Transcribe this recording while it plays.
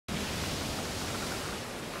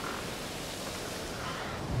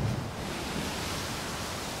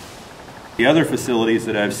The other facilities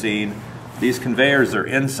that I've seen, these conveyors are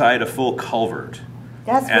inside a full culvert.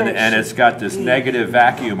 And it's got this negative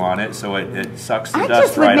vacuum on it, so it sucks the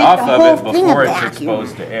dust right off of it before it's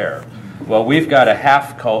exposed to air. Well, we have a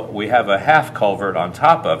half culvert on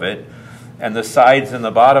top of it, and the sides and the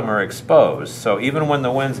bottom are exposed. So even when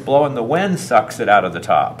the wind's blowing, the wind sucks it out of the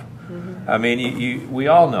top. I mean, we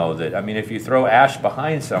all know that. I mean, if you throw ash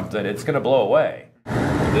behind something, it's going to blow away.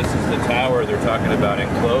 This is the tower they're talking about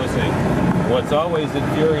enclosing. What's always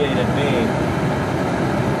infuriated me,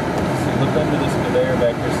 look under this conveyor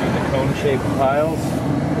back there, see the cone-shaped piles?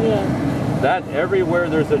 Yeah. That, everywhere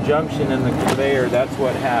there's a junction in the conveyor, that's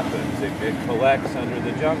what happens. It collects under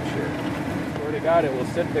the juncture. Swear to God, it will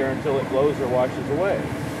sit there until it blows or washes away.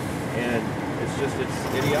 And it's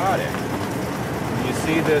idiotic. And you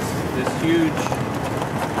see this huge,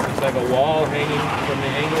 it's like a wall hanging from the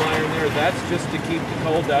angle iron there. That's just to keep the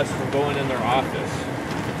coal dust from going in their office.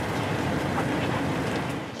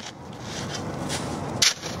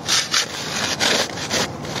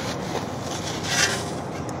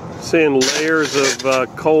 Seeing layers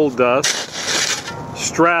of coal dust,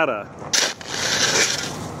 strata.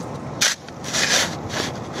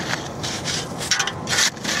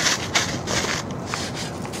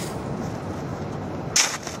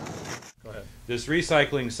 Go ahead. This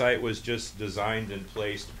recycling site was just designed and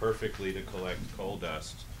placed perfectly to collect coal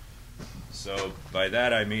dust. So by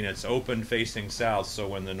that I mean it's open facing south, so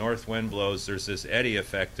when the north wind blows, there's this eddy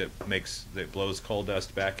effect that blows coal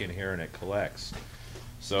dust back in here and it collects.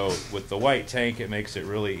 So with the white tank, it makes it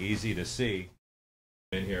really easy to see.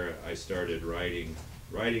 In here, I started writing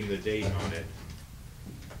the date on it,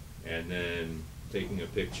 and then taking a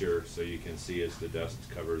picture so you can see as the dust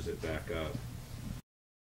covers it back up.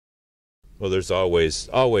 Well, there's always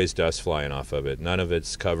dust flying off of it. None of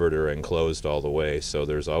it's covered or enclosed all the way, so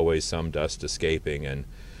there's always some dust escaping, and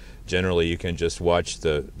generally you can just watch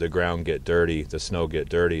the ground get dirty, the snow get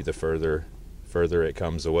dirty, the further it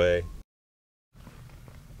comes away.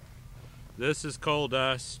 This is coal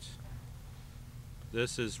dust.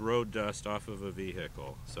 This is road dust off of a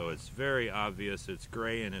vehicle. So it's very obvious. It's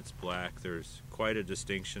gray and it's black. There's quite a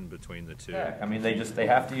distinction between the two. I mean, they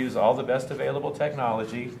have to use all the best available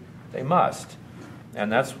technology. They must.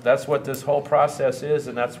 And that's what this whole process is,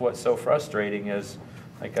 and that's what's so frustrating is,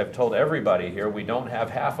 like I've told everybody here, we don't have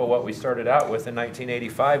half of what we started out with in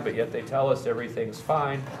 1985, but yet they tell us everything's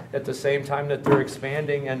fine at the same time that they're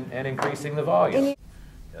expanding and increasing the volume.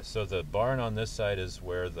 Yeah, so the barn on this side is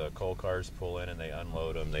where the coal cars pull in and they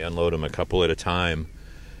unload them. They unload them a couple at a time,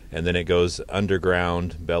 and then it goes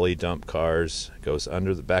underground, belly dump cars, goes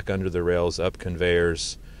back under the rails, up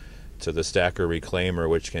conveyors to the stacker reclaimer,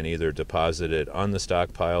 which can either deposit it on the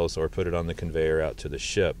stockpiles or put it on the conveyor out to the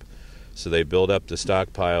ship. So they build up the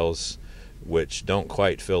stockpiles, which don't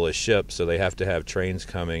quite fill a ship, so they have to have trains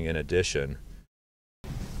coming in addition.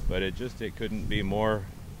 But it couldn't be more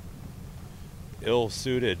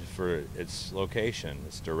ill-suited for its location.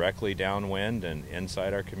 It's directly downwind and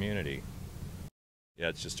inside our community. Yeah,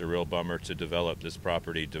 it's just a real bummer to develop this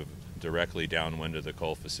property directly downwind of the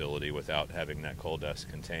coal facility without having that coal dust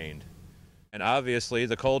contained. And obviously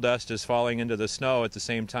the coal dust is falling into the snow at the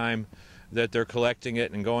same time that they're collecting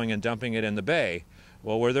it and going and dumping it in the bay.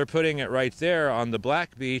 Well, where they're putting it right there on the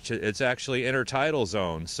Black Beach, it's actually intertidal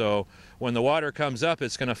zone. So when the water comes up,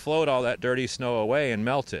 it's going to float all that dirty snow away and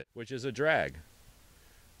melt it, which is a drag.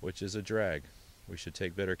 We should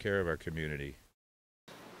take better care of our community.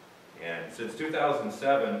 And since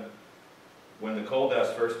 2007, when the coal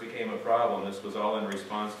dust first became a problem, this was all in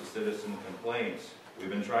response to citizen complaints. We've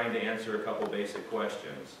been trying to answer a couple basic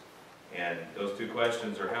questions. And those two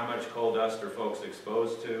questions are, how much coal dust are folks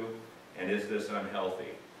exposed to, and is this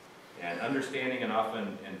unhealthy? And understanding an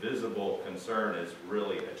often invisible concern is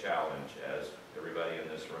really a challenge, as everybody in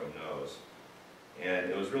this room knows.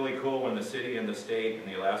 And it was really cool when the city and the state and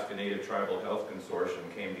the Alaska Native Tribal Health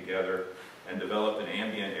Consortium came together and developed an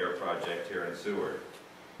ambient air project here in Seward.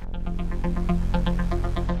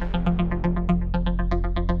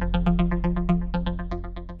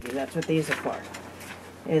 That's what these are for,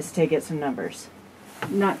 is to get some numbers.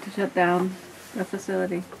 Not to shut down the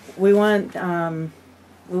facility. We want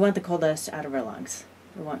the coal dust out of our lungs.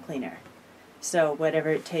 We want clean air. So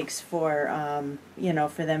whatever it takes for,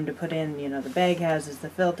 for them to put in, the bag houses, the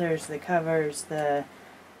filters, the covers,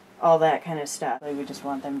 all that kind of stuff. We just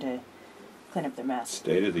want them to clean up their mess.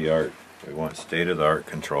 State of the art. We want state of the art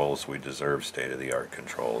controls. We deserve state of the art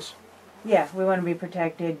controls. Yeah, we want to be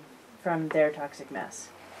protected from their toxic mess.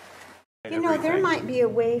 There might be a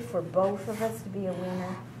way for both of us to be a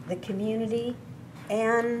winner. The community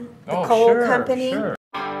and the coal company. Sure.